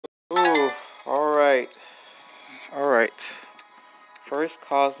Ooh, alright. Alright. First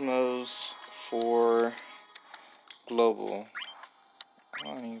Cosmos for Global. I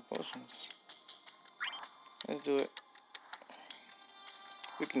don't need potions. Let's do it.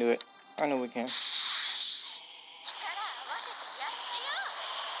 We can do it. I know we can.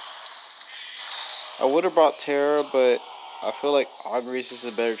 I would have brought Terra, but I feel like Agrias is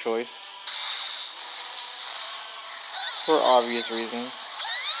a better choice. For obvious reasons.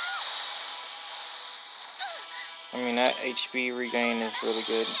 I mean, that HP regain is really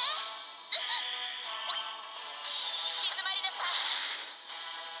good.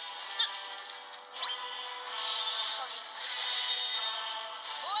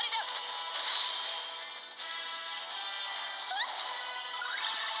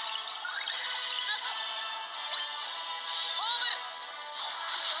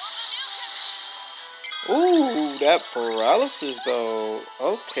 Ooh, that paralysis though.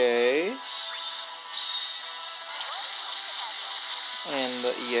 Okay. And the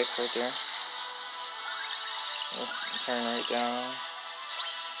EX right there. Let's turn right down.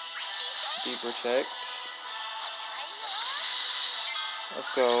 Deep protect. Let's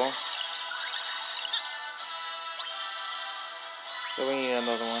go. So we need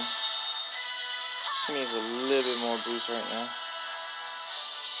another one. She needs a little bit more boost right now.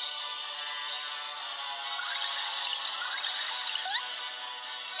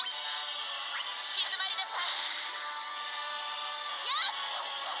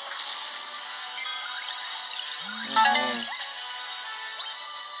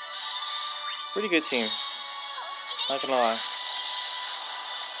 Pretty good team. Not gonna lie.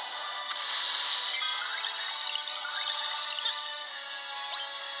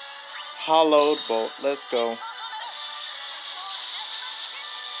 Hollowed bolt. Let's go.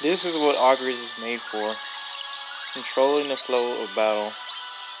 This is what Agrias is made for. Controlling the flow of battle.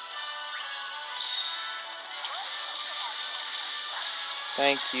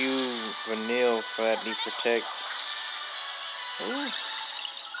 Thank you, Vanille, for that deep protect. Ooh.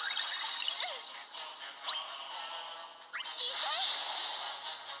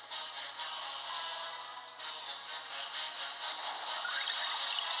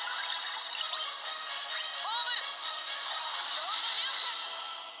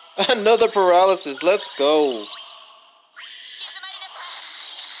 Another paralysis. Let's go.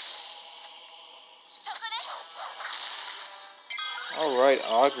 Alright,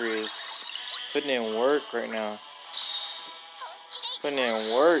 Agrias. Putting in work right now. Putting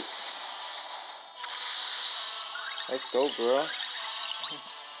in work. Let's go, girl.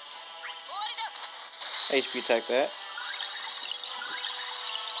 HP attack that.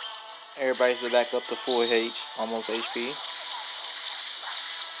 Everybody's back up to full H, almost HP.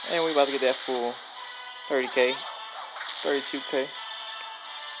 And we about to get that full 30k, 32k.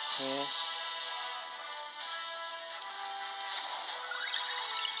 Yeah.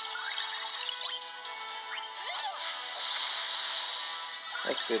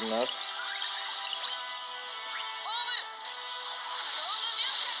 That's good enough.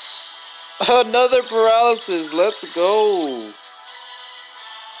 Another paralysis. Let's go.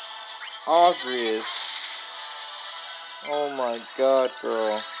 Agrias. Oh my god,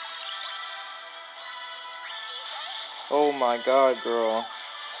 girl. Oh my god, girl.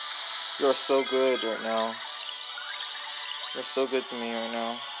 You're so good right now. You're so good to me right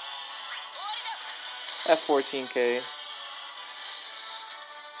now. At 14k.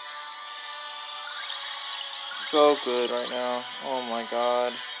 So good right now. Oh my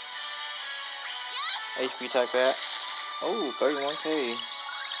god. HP attack that. Oh, 31k.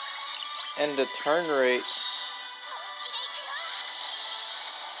 And the turn rate.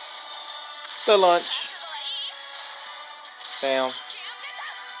 The lunch. Bam.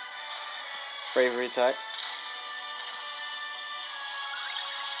 Bravery attack.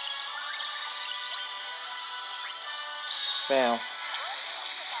 Bam.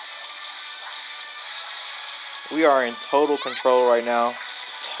 We are in total control right now.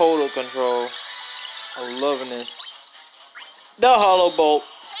 Total control. I'm loving this. The hollow bolt.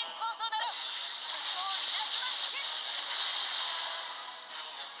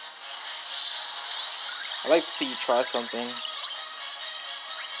 I like to see you try something.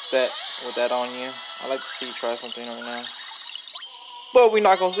 With that on you. I like to see you try something right now. But we're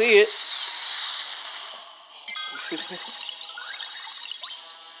not gonna see it.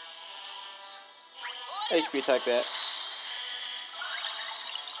 HP attack that.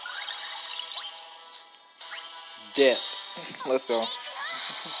 Death. Let's go.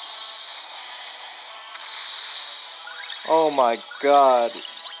 Oh my god.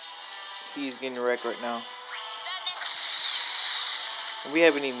 He's getting wrecked right now. We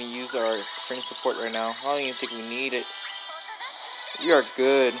haven't even used our friend support right now. I don't even think we need it. We are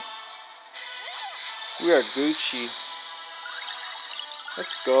good. We are Gucci.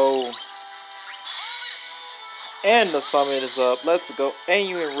 Let's go. And the summit is up. Let's go. And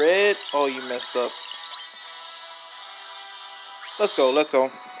you in red? Oh, you messed up. Let's go. Let's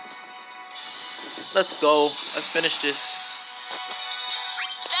go. Let's go. Let's finish this.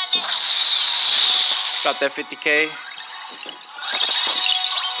 Got that 50K.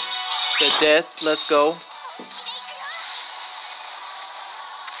 The death. Let's go.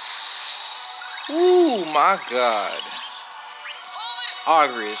 Ooh, my God.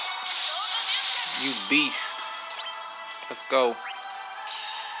 Agrias. You beast. Let's go.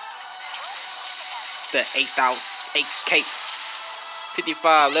 The 8K.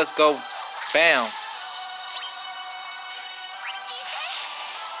 55. Let's go. Bam.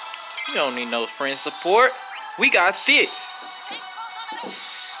 You don't need no friend support. We got this.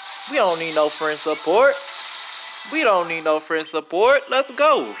 We don't need no friend support. We don't need no friend support. Let's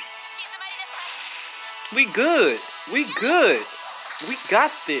go. We good. We good. We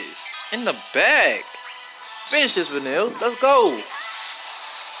got this. In the bag. Finish this, Vanille. Let's go.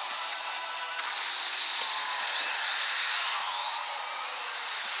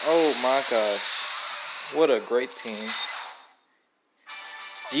 Oh my gosh. What a great team.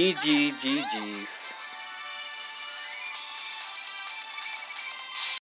 GG, GG's.